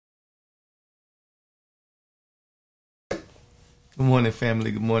Good morning,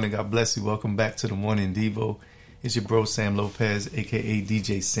 family. Good morning. God bless you. Welcome back to the Morning Devo. It's your bro, Sam Lopez, a.k.a.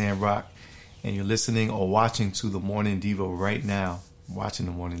 DJ 𝗠𝗘𝗓. And you're listening or watching to the Morning Devo right now. Watching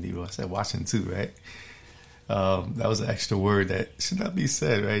the Morning Devo. I said watching too, right? That was an extra word that should not be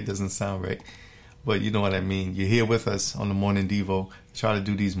said, right? It doesn't sound right. But you know what I mean. You're here with us on the Morning Devo. Try to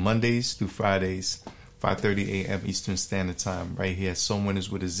do these Mondays through Fridays, 5:30 a.m. Eastern Standard Time, right here at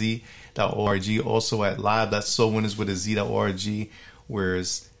wINNERZ.org. Also at live.wINNERZ.org, where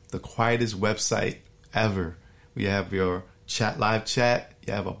it's the quietest website ever. We have your live chat.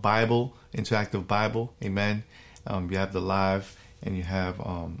 You have a Bible, interactive Bible. Amen. You have the live, and you have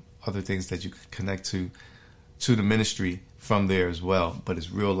other things that you could connect to the ministry from there as well. But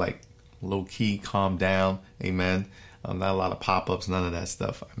it's real, like, low key, calm down. Amen. Not a lot of pop-ups, none of that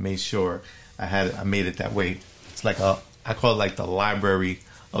stuff. I made sure I made it that way. It's like I call it like the library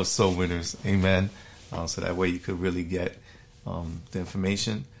of soul winners. Amen. So that way you could really get the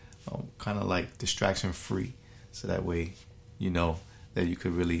information kind of like distraction free. So that way you know that you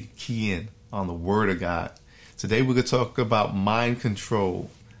could really key in on the Word of God. Today we're going to talk about mind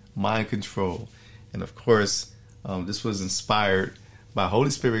control. Mind control. And of course, this was inspired by Holy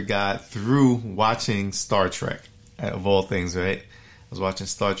Spirit God through watching Star Trek, of all things, right? I was watching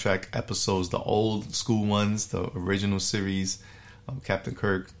Star Trek episodes, the old school ones, the original series, Captain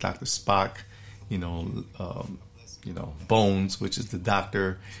Kirk, Dr. Spock, Bones, which is the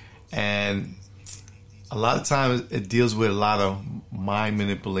doctor. And a lot of times it deals with a lot of mind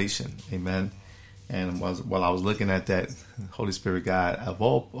manipulation. Amen. And while I was looking at that, Holy Spirit God, of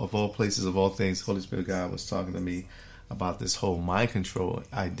all places, of all things, Holy Spirit God was talking to me about this whole mind control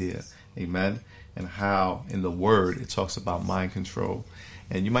idea. Amen. And how in the Word it talks about mind control.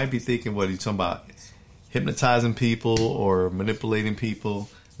 And you might be thinking, what are you talking about? Hypnotizing people or manipulating people?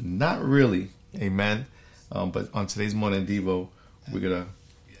 Not really. Amen. But on today's Morning Devo, we're going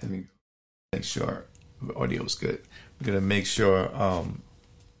to make sure the audio is good. We're going to make sure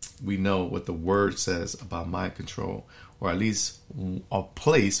we know what the Word says about mind control, or at least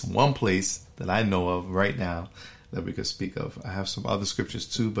one place that I know of right now that we could speak of. I have some other scriptures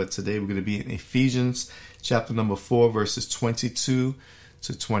too, but today we're going to be in Ephesians chapter number 4, verses 22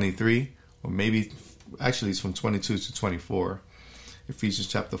 to 23, or maybe actually it's from 22 to 24. Ephesians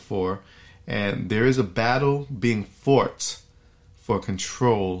chapter 4. And there is a battle being fought for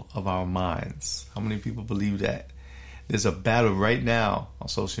control of our minds. How many people believe that? There's a battle right now on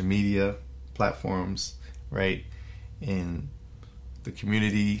social media platforms, right? In the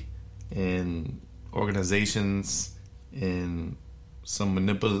community, in organizations, in some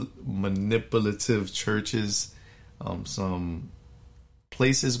manipulative churches, some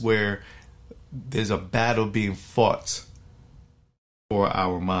places where there's a battle being fought for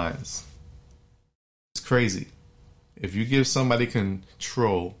our minds. It's crazy. If you give somebody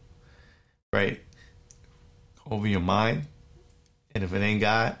control, right, over your mind, and if it ain't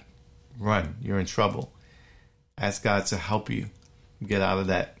God, run. You're in trouble. Ask God to help you get out of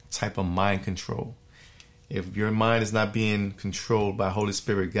that type of mind control. If your mind is not being controlled by Holy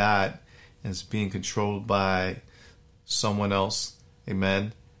Spirit God, and it's being controlled by someone else,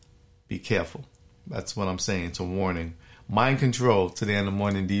 amen, be careful. That's what I'm saying. It's a warning. Mind control today on the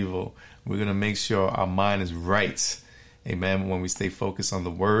Morning Devo. We're going to make sure our mind is right, amen, when we stay focused on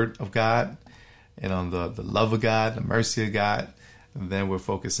the Word of God and on the love of God, the mercy of God, then we're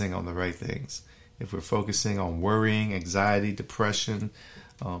focusing on the right things. If we're focusing on worrying, anxiety, depression,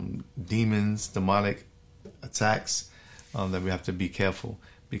 demons, demonic attacks, then we have to be careful,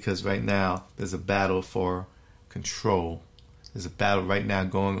 because right now there's a battle for control. There's a battle right now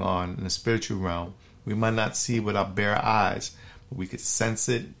going on in the spiritual realm. We might not see it with our bare eyes, but we could sense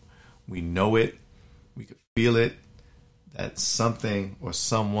it. We know it. We could feel it, that something or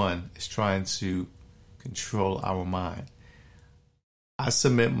someone is trying to control our mind. I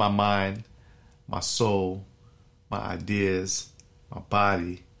submit my mind, my soul, my ideas, my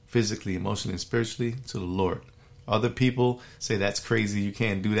body, physically, emotionally, and spiritually, to the Lord. Other people say that's crazy. You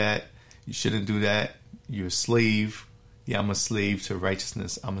can't do that. You shouldn't do that. You're a slave. Yeah, I'm a slave to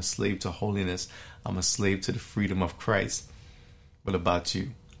righteousness. I'm a slave to holiness. I'm a slave to the freedom of Christ. What about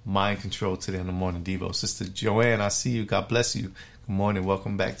you? Mind control today on the Morning Devo. Sister Joanne, I see you. God bless you. Good morning.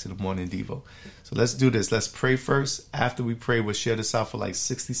 Welcome back to the Morning Devo. So let's do this. Let's pray first. After we pray, we'll share this out for like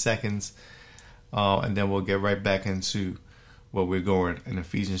 60 seconds. And then we'll get right back into where we're going in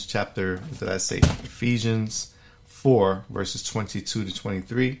Ephesians chapter, what did I say? Ephesians 4, verses 22 to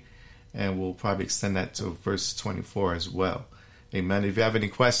 23. And we'll probably extend that to verse 24 as well. Amen. If you have any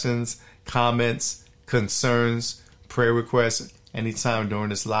questions, comments, concerns, prayer requests, anytime during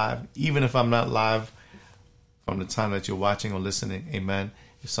this live, even if I'm not live from the time that you're watching or listening. Amen.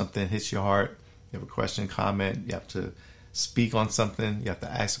 If something hits your heart, you have a question, comment, you have to speak on something, you have to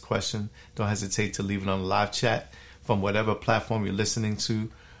ask a question, don't hesitate to leave it on the live chat from whatever platform you're listening to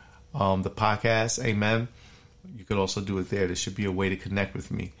the podcast. Amen. You could also do it there. There should be a way to connect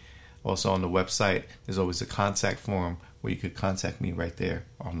with me. Also on the website, there's always a contact form where you could contact me right there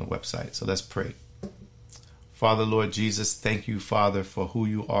on the website. So let's pray. Father, Lord Jesus, thank you, Father, for who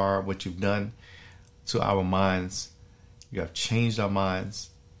you are, what you've done to our minds. You have changed our minds,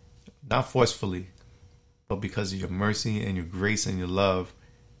 not forcefully, but because of your mercy and your grace and your love.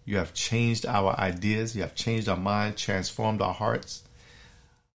 You have changed our ideas. You have changed our minds, transformed our hearts.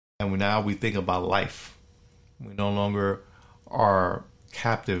 And now we think about life. We no longer are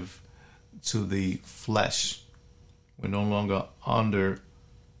captive to the flesh. We're no longer under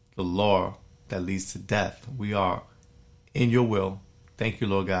the law that leads to death. We are in your will. Thank you,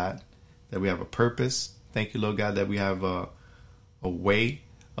 Lord God, that we have a purpose. Thank you, Lord God, that we have a way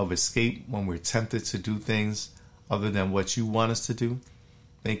of escape when we're tempted to do things other than what you want us to do.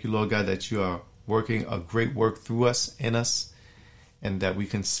 Thank you, Lord God, that you are working a great work through us, in us, and that we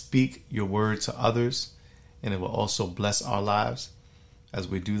can speak your word to others, and it will also bless our lives as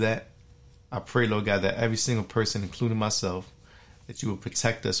we do that. I pray, Lord God, that every single person, including myself, that you will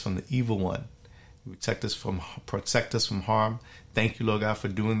protect us from the evil one. Protect us from harm. Thank you, Lord God, for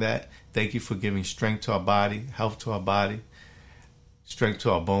doing that. Thank you for giving strength to our body, health to our body, strength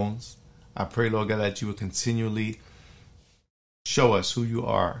to our bones. I pray, Lord God, that you will continually show us who you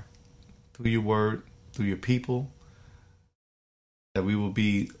are through your word, through your people, that we will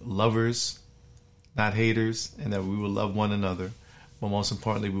be lovers, not haters, and that we will love one another. But most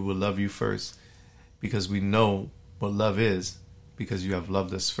importantly, we will love you first, because we know what love is, because you have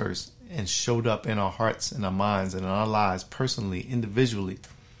loved us first and showed up in our hearts and our minds and in our lives personally, individually.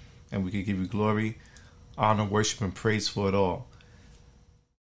 And we can give you glory, honor, worship, and praise for it all.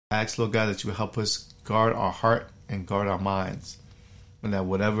 I ask, Lord God, that you will help us guard our heart and guard our minds, and that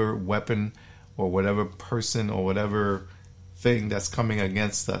whatever weapon or whatever person or whatever thing that's coming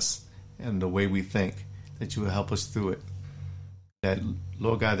against us and the way we think, that you will help us through it. That,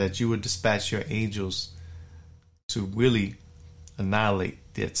 Lord God, that you would dispatch your angels to really annihilate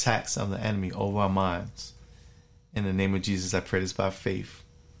the attacks of the enemy over our minds. In the name of Jesus, I pray this by faith,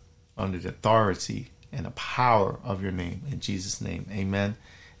 under the authority and the power of your name. In Jesus' name, amen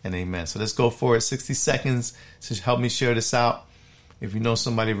and amen. So let's go for it. 60 seconds to help me share this out. If you know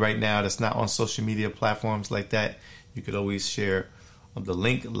somebody right now that's not on social media platforms like that, you could always share the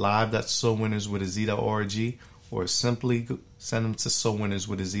link, live.soulwinnerswithaz.org, or simply send them to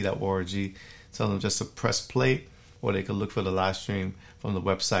soulwinnerswithaz.org. Tell them just to press play, or they can look for the live stream from the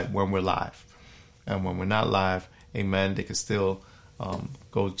website when we're live. And when we're not live, amen, they can still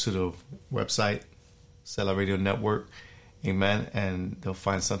go to the website, Stellar Radio Network, amen, and they'll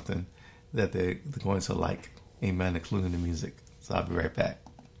find something that they're going to like, amen, including the music. So I'll be right back.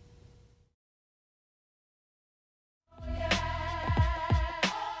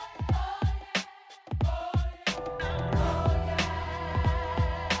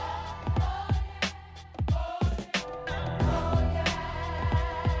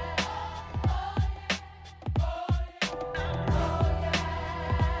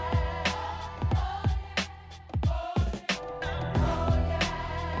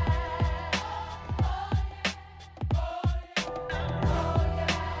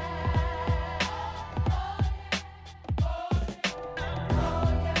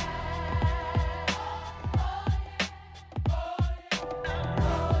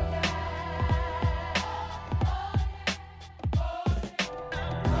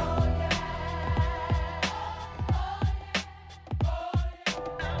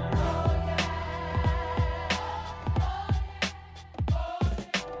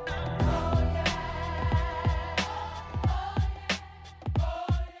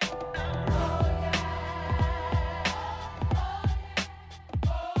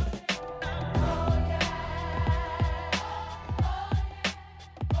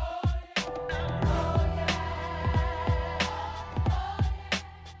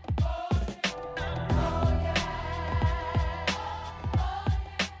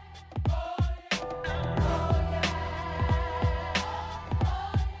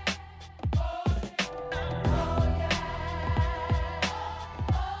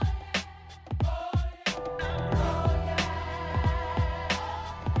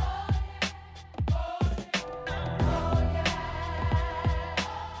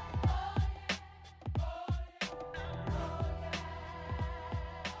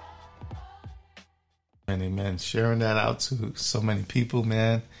 And amen. Sharing that out to so many people,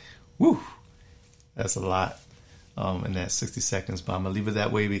 man. Woo! That's a lot. in that 60 seconds. But I'm going to leave it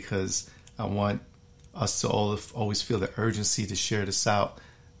that way because I want us to always feel the urgency to share this out,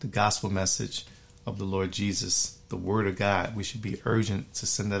 the gospel message of the Lord Jesus, the word of God. We should be urgent to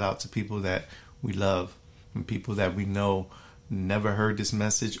send that out to people that we love and people that we know never heard this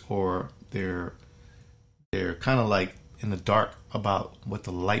message, or they're kind of like in the dark about what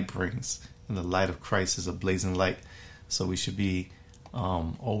the light brings. And the light of Christ is a blazing light. So we should be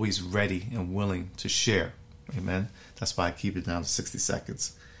always ready and willing to share. Amen. That's why I keep it down to 60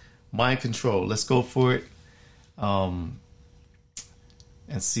 seconds. Mind control. Let's go for it. And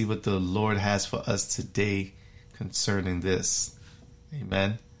see what the Lord has for us today concerning this.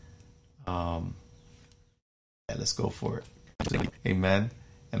 Amen. Let's go for it. Amen.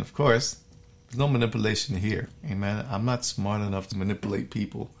 And of course, there's no manipulation here. Amen. I'm not smart enough to manipulate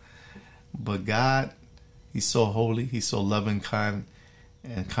people. But God, He's so holy. He's so loving, kind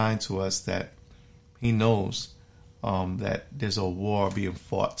to us that He knows that there's a war being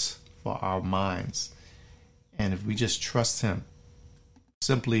fought for our minds. And if we just trust Him,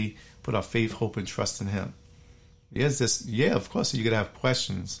 simply put our faith, hope, and trust in Him. Of course, you could have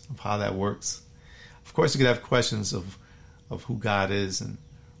questions of how that works. Of course, you could have questions of who God is and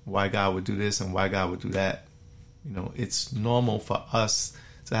why God would do this and why God would do that. You know, it's normal for us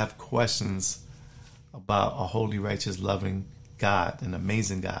to have questions about a holy, righteous, loving God, an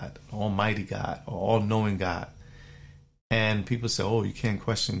amazing God, almighty God, or all-knowing God. And people say, oh, you can't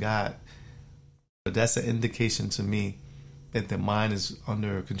question God. But that's an indication to me that their mind is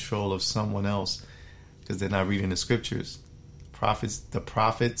under control of someone else because they're not reading the scriptures. The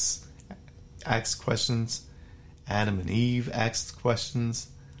prophets asked questions. Adam and Eve asked questions.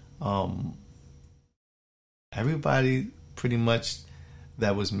 Everybody pretty much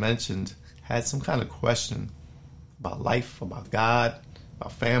that was mentioned had some kind of question about life, about God,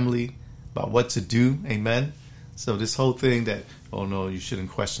 about family, about what to do. Amen. So this whole thing that, oh no, you shouldn't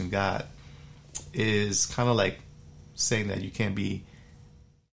question God, is kind of like saying that you can't be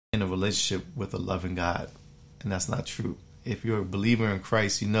in a relationship with a loving God. And that's not true. If you're a believer in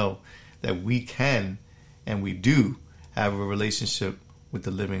Christ, you know that we can and we do have a relationship with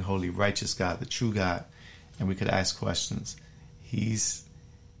the living, holy, righteous God, the true God. And we could ask questions. He's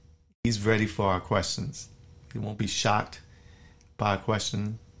ready for our questions. He won't be shocked by a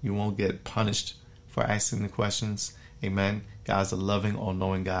question. You won't get punished for asking the questions. Amen. God's a loving,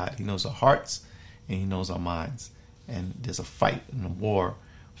 all-knowing God. He knows our hearts and He knows our minds. And there's a fight and a war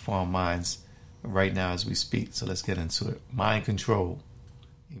for our minds right now as we speak. So let's get into it. Mind control.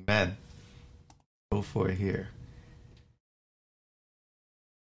 Amen. Go for it here.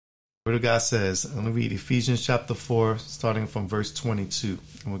 The Word of God says, I'm going to read Ephesians chapter 4, starting from verse 22.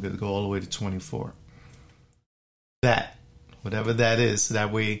 And we're going to go all the way to 24. That, whatever that is, so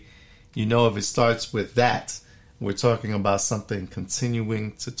that way you know if it starts with that, we're talking about something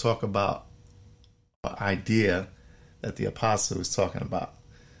continuing to talk about an idea that the apostle is talking about.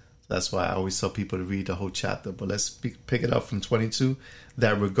 That's why I always tell people to read the whole chapter. But let's pick it up from 22.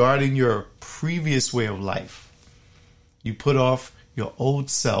 That regarding your previous way of life, you put off your old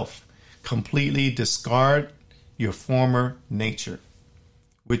self, completely discard your former nature,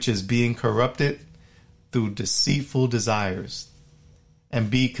 which is being corrupted through deceitful desires, and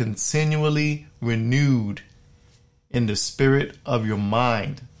be continually renewed in the spirit of your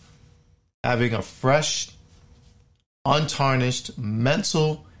mind, having a fresh, untarnished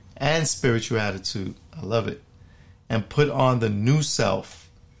mental and spiritual attitude. I love it. And put on the new self,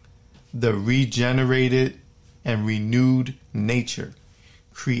 the regenerated and renewed nature,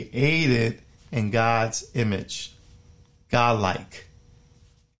 created in God's image, godlike,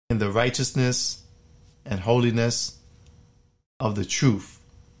 in the righteousness and holiness of the truth,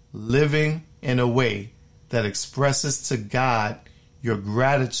 living in a way that expresses to God your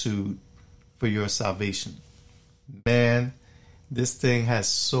gratitude for your salvation. Man, this thing has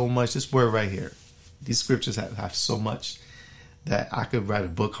so much. This word right here, these scriptures have so much that I could write a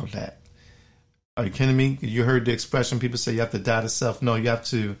book on that. Are you kidding me? You heard the expression, people say you have to die to self. No, you have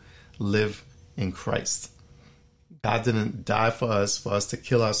to live in Christ. God didn't die for us to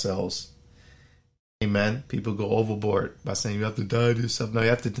kill ourselves. Amen. People go overboard by saying you have to die to yourself. No, you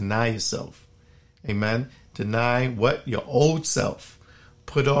have to deny yourself. Amen. Deny what? Your old self.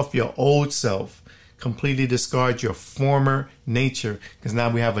 Put off your old self. Completely discard your former nature, because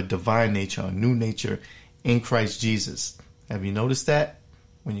now we have a divine nature, a new nature in Christ Jesus. Have you noticed that?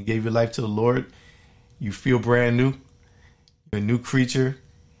 When you gave your life to the Lord, you feel brand new. You're a new creature.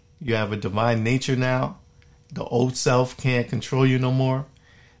 You have a divine nature now. The old self can't control you no more.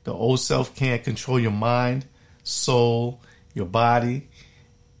 The old self can't control your mind, soul, your body.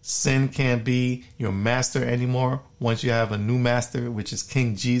 Sin can't be your master anymore once you have a new master, which is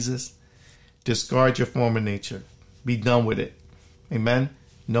King Jesus. Discard your former nature. Be done with it. Amen?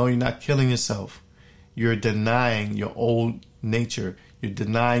 No, you're not killing yourself. You're denying your old nature. You're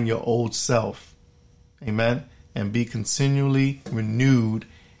denying your old self. Amen? And be continually renewed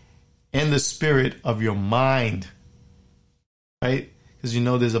in the spirit of your mind. Right? Because you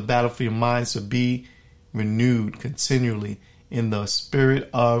know there's a battle for your mind. So be renewed continually in the spirit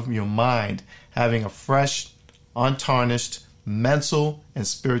of your mind, having a fresh, untarnished mental and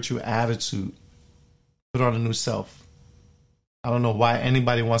spiritual attitude. Put on a new self. I don't know why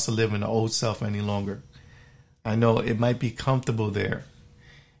anybody wants to live in the old self any longer. I know it might be comfortable there.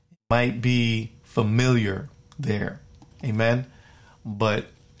 It might be familiar there. Amen. But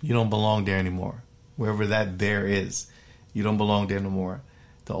you don't belong there anymore. Wherever that there is, you don't belong there no more.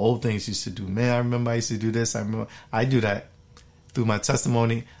 The old things you used to do. Man, I remember I used to do this. I do that. Through my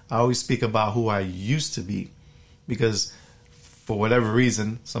testimony, I always speak about who I used to be, because for whatever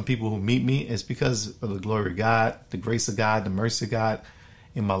reason, some people who meet me, it's because of the glory of God, the grace of God, the mercy of God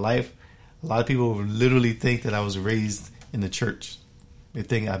in my life. A lot of people literally think that I was raised in the church. They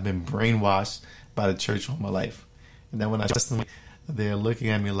think I've been brainwashed by the church all my life. And then when I testimony, they're looking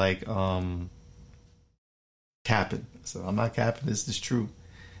at me like capping. So I'm not capping. This is true.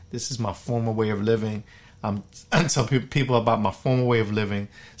 This is my former way of living. I'm telling people about my former way of living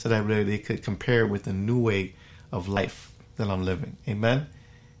so that they could compare it with the new way of life that I'm living. Amen.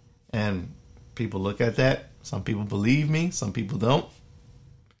 And people look at that. Some people believe me. Some people don't.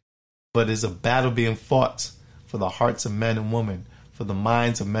 But it's a battle being fought for the hearts of men and women, for the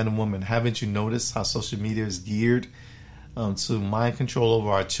minds of men and women. Haven't you noticed how social media is geared to mind control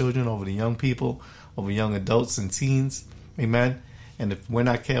over our children, over the young people, over young adults and teens? Amen. And if we're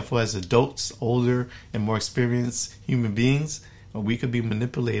not careful as adults, older and more experienced human beings, we could be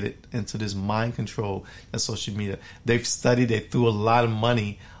manipulated into this mind control that's social media. They've studied, they threw a lot of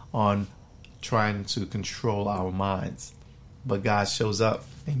money on trying to control our minds. But God shows up,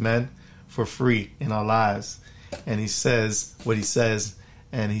 amen, for free in our lives. And he says what he says,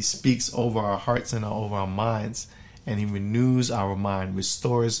 and he speaks over our hearts and over our minds. And he renews our mind,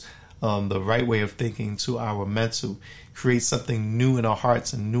 restores the right way of thinking to our mental, create something new in our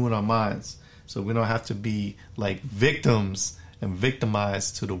hearts and new in our minds. So we don't have to be like victims and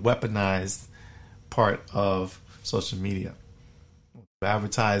victimized to the weaponized part of social media.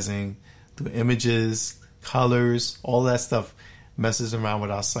 Advertising, through images, colors, all that stuff messes around with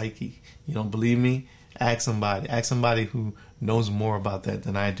our psyche. You don't believe me? Ask somebody. Ask somebody who knows more about that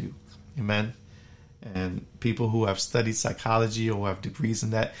than I do. Amen. And people who have studied psychology or have degrees in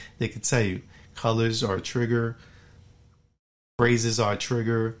that, they could tell you colors are a trigger, phrases are a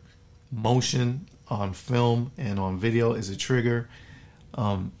trigger, motion on film and on video is a trigger.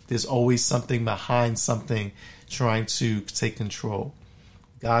 There's always something behind something trying to take control.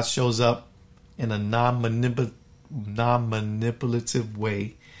 God shows up in a non-manipulative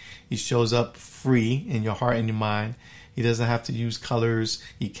way. He shows up free in your heart and your mind. He doesn't have to use colors.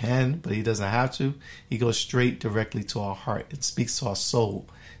 He can, but he doesn't have to. He goes straight directly to our heart. It speaks to our soul.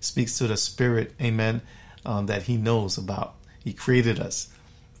 It speaks to the spirit, amen, that he knows about. He created us.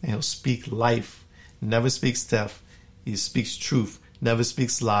 And he'll speak life. Never speaks death. He speaks truth. Never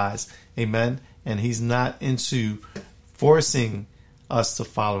speaks lies. Amen. And he's not into forcing us to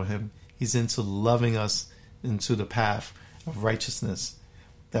follow him. He's into loving us into the path of righteousness.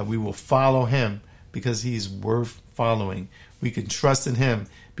 That we will follow him because he is worth following. We can trust in him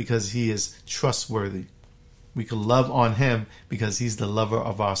because he is trustworthy. We can love on him because he's the lover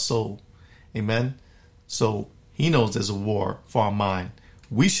of our soul. Amen. So he knows there's a war for our mind.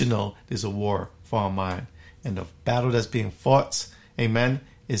 We should know there's a war for our mind. And the battle that's being fought, amen,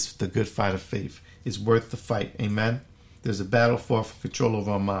 is the good fight of faith. It's worth the fight. Amen. There's a battle for control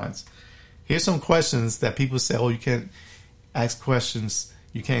over our minds. Here's some questions that people say, oh, you can't ask questions.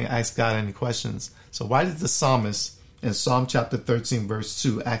 You can't ask God any questions. So why did the psalmist in Psalm chapter 13, verse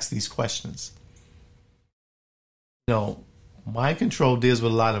 2, ask these questions? You know, mind control deals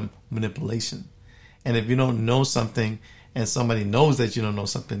with a lot of manipulation. And if you don't know something and somebody knows that you don't know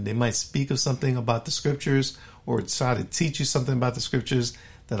something, they might speak of something about the scriptures or try to teach you something about the scriptures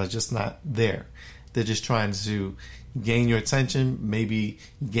that are just not there. They're just trying to gain your attention, maybe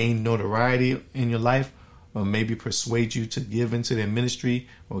gain notoriety in your life, or maybe persuade you to give into their ministry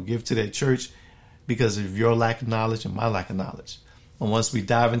or give to their church because of your lack of knowledge and my lack of knowledge. And once we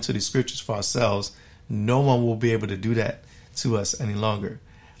dive into the scriptures for ourselves, no one will be able to do that to us any longer.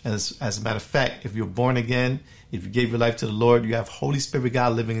 As a matter of fact, if you're born again, if you gave your life to the Lord, you have Holy Spirit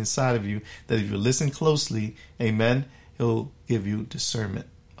God living inside of you, that if you listen closely, amen, he'll give you discernment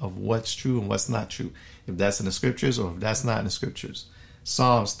of what's true and what's not true, if that's in the scriptures or if that's not in the scriptures.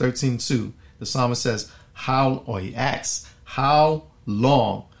 Psalms 13:2, the psalmist says, he asks, how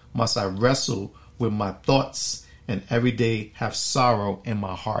long must I wrestle with my thoughts and every day have sorrow in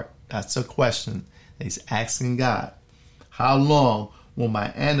my heart? That's a question that he's asking God. How long will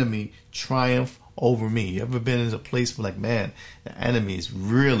my enemy triumph over me? You ever been in a place where, like, man, the enemy is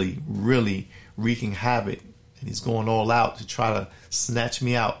really, really wreaking havoc, and he's going all out to try to snatch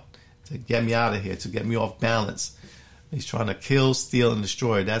me out, to get me out of here, to get me off balance. He's trying to kill, steal, and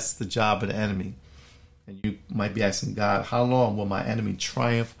destroy. That's the job of the enemy. And you might be asking God, how long will my enemy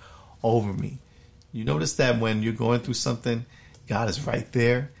triumph over me? You notice that when you're going through something, God is right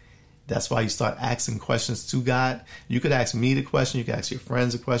there. That's why you start asking questions to God. You could ask me the question. You could ask your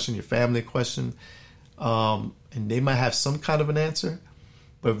friends a question, your family a question. And they might have some kind of an answer.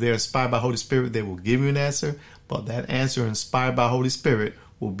 But if they're inspired by Holy Spirit, they will give you an answer. But that answer inspired by Holy Spirit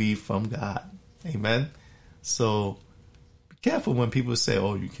will be from God. Amen. So be careful when people say,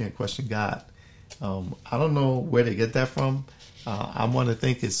 oh, you can't question God. I don't know where they get that from. I want to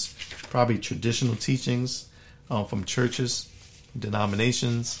think it's probably traditional teachings from churches,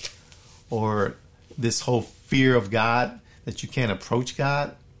 denominations, or this whole fear of God, that you can't approach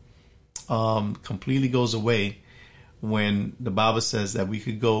God, completely goes away when the Bible says that we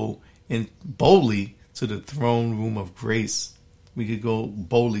could go in boldly to the throne room of grace. We could go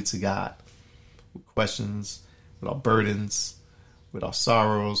boldly to God with questions, with our burdens, with our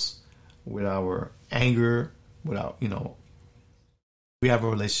sorrows, with our anger, we have a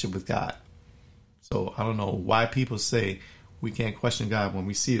relationship with God. So I don't know why people say we can't question God when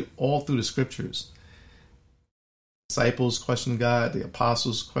we see it all through the scriptures. Disciples question God, the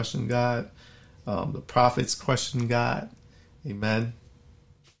apostles question God, the prophets question God. Amen.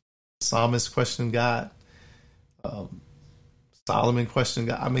 Psalmists question God. Solomon questioned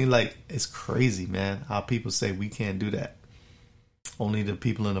God. I mean, like, it's crazy, man, how people say we can't do that. Only the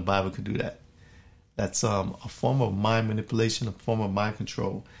people in the Bible could do that. That's a form of mind manipulation, a form of mind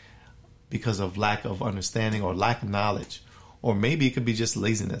control, because of lack of understanding or lack of knowledge. Or maybe it could be just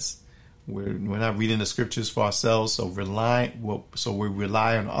laziness. We're not reading the scriptures for ourselves, so we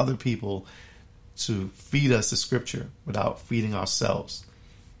rely on other people to feed us the scripture without feeding ourselves.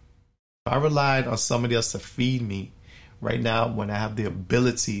 If I relied on somebody else to feed me right now, when I have the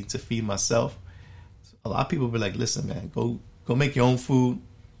ability to feed myself, a lot of people will be like, listen, man, go make your own food,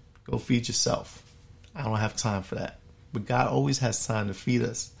 go feed yourself. I don't have time for that. But God always has time to feed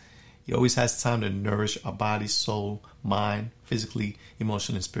us. He always has time to nourish our body, soul, mind, physically,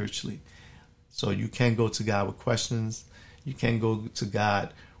 emotionally, and spiritually. So you can go to God with questions. You can go to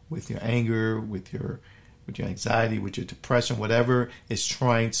God with your anger, with your anxiety, with your depression, whatever is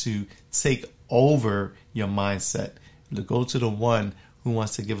trying to take over your mindset. To go to the one who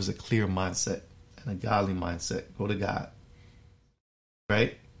wants to give us a clear mindset and a godly mindset. Go to God.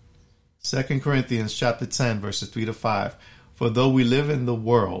 Right? 2 Corinthians chapter 10, verses 3-5. For though we live in the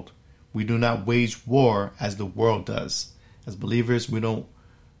world, we do not wage war as the world does. As believers, we don't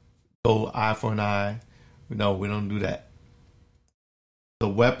go eye for an eye. We don't do that. The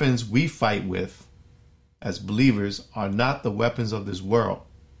weapons we fight with as believers are not the weapons of this world.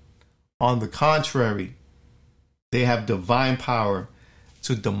 On the contrary, they have divine power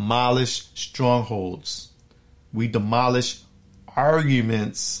to demolish strongholds. We demolish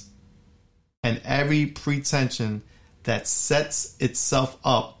arguments and every pretension that sets itself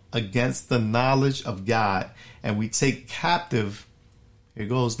up against the knowledge of God. And we take captive, here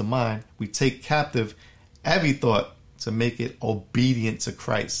goes the mind, we take captive every thought to make it obedient to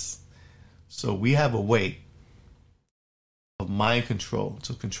Christ. So we have a way of mind control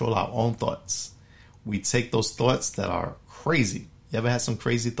to control our own thoughts. We take those thoughts that are crazy. You ever had some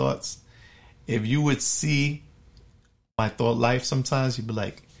crazy thoughts? If you would see my thought life sometimes, you'd be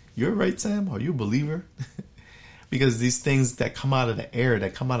like, you're right, Sam? Are you a believer? Because these things that come out of the air,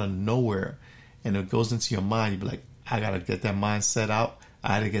 that come out of nowhere, and it goes into your mind, you'd be like, I got to get that mindset out.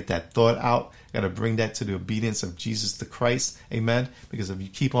 I got to get that thought out. I got to bring that to the obedience of Jesus the Christ. Amen. Because if you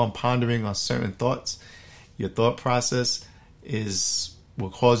keep on pondering on certain thoughts, your thought process will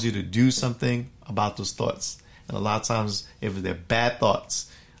cause you to do something about those thoughts. And a lot of times, if they're bad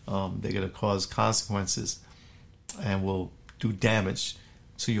thoughts, they're going to cause consequences and will do damage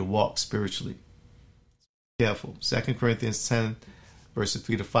to your walk spiritually. Careful. 2 Corinthians 10, verses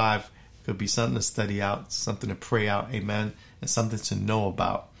 3-5 could be something to study out, something to pray out, amen, and something to know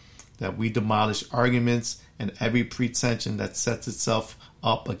about. That we demolish arguments and every pretension that sets itself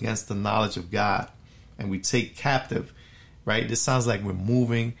up against the knowledge of God. And we take captive, right? This sounds like we're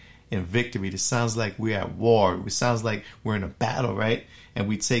moving in victory. It sounds like we're at war. It sounds like we're in a battle, right? And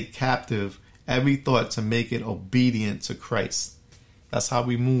we take captive every thought to make it obedient to Christ. That's how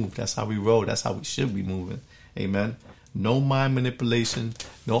we move. That's how we roll. That's how we should be moving. Amen. No mind manipulation.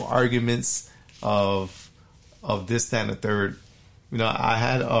 No arguments of this, that, and the third. You know, I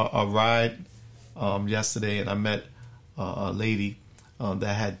had a ride yesterday, and I met a lady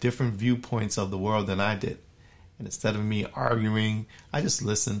that had different viewpoints of the world than I did. And instead of me arguing, I just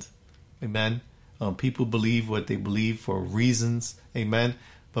listened. Amen. People believe what they believe for reasons. Amen.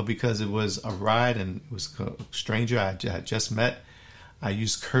 But because it was a ride and it was a stranger I had just met, I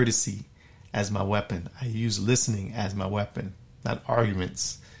used courtesy as my weapon. I used listening as my weapon, not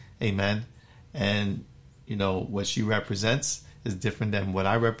arguments. Amen. And, you know, what she represents is different than what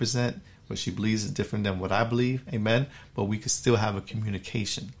I represent. What she believes is different than what I believe. Amen. But we could still have a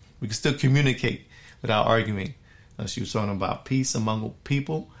communication. We could still communicate without arguing. She was talking about peace among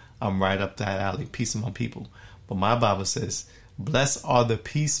people. I'm right up that alley. Peace among people. But my Bible says, blessed are the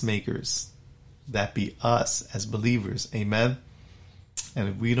peacemakers. That be us as believers. Amen. And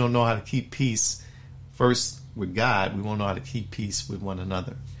if we don't know how to keep peace first with God, we won't know how to keep peace with one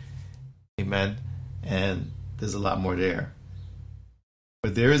another. Amen. And there's a lot more there.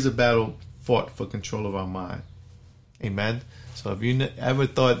 But there is a battle fought for control of our mind. Amen. So if you ever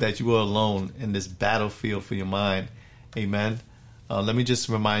thought that you were alone in this battlefield for your mind, amen, let me just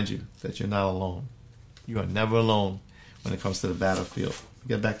remind you that you're not alone. You are never alone when it comes to the battlefield.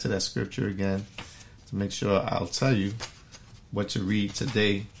 Get back to that scripture again to make sure I'll tell you what to read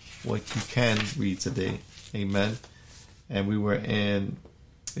today, what you can read today. Amen. And we were in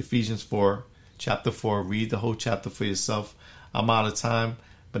Ephesians 4, chapter 4. Read the whole chapter for yourself. I'm out of time,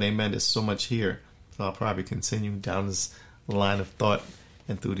 but amen, there's so much here. So I'll probably continue down this line of thought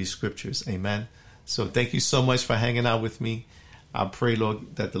and through these scriptures. Amen. So thank you so much for hanging out with me. I pray,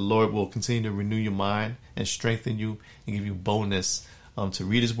 Lord, that the Lord will continue to renew your mind and strengthen you and give you boldness to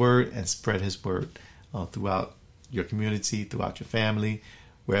read his word and spread his word throughout your community, throughout your family,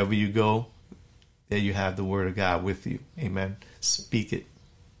 wherever you go. There you have the word of God with you. Amen. Speak it.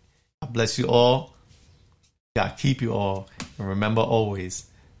 God bless you all. God keep you all. And remember always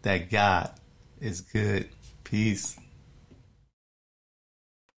that God is good. Peace.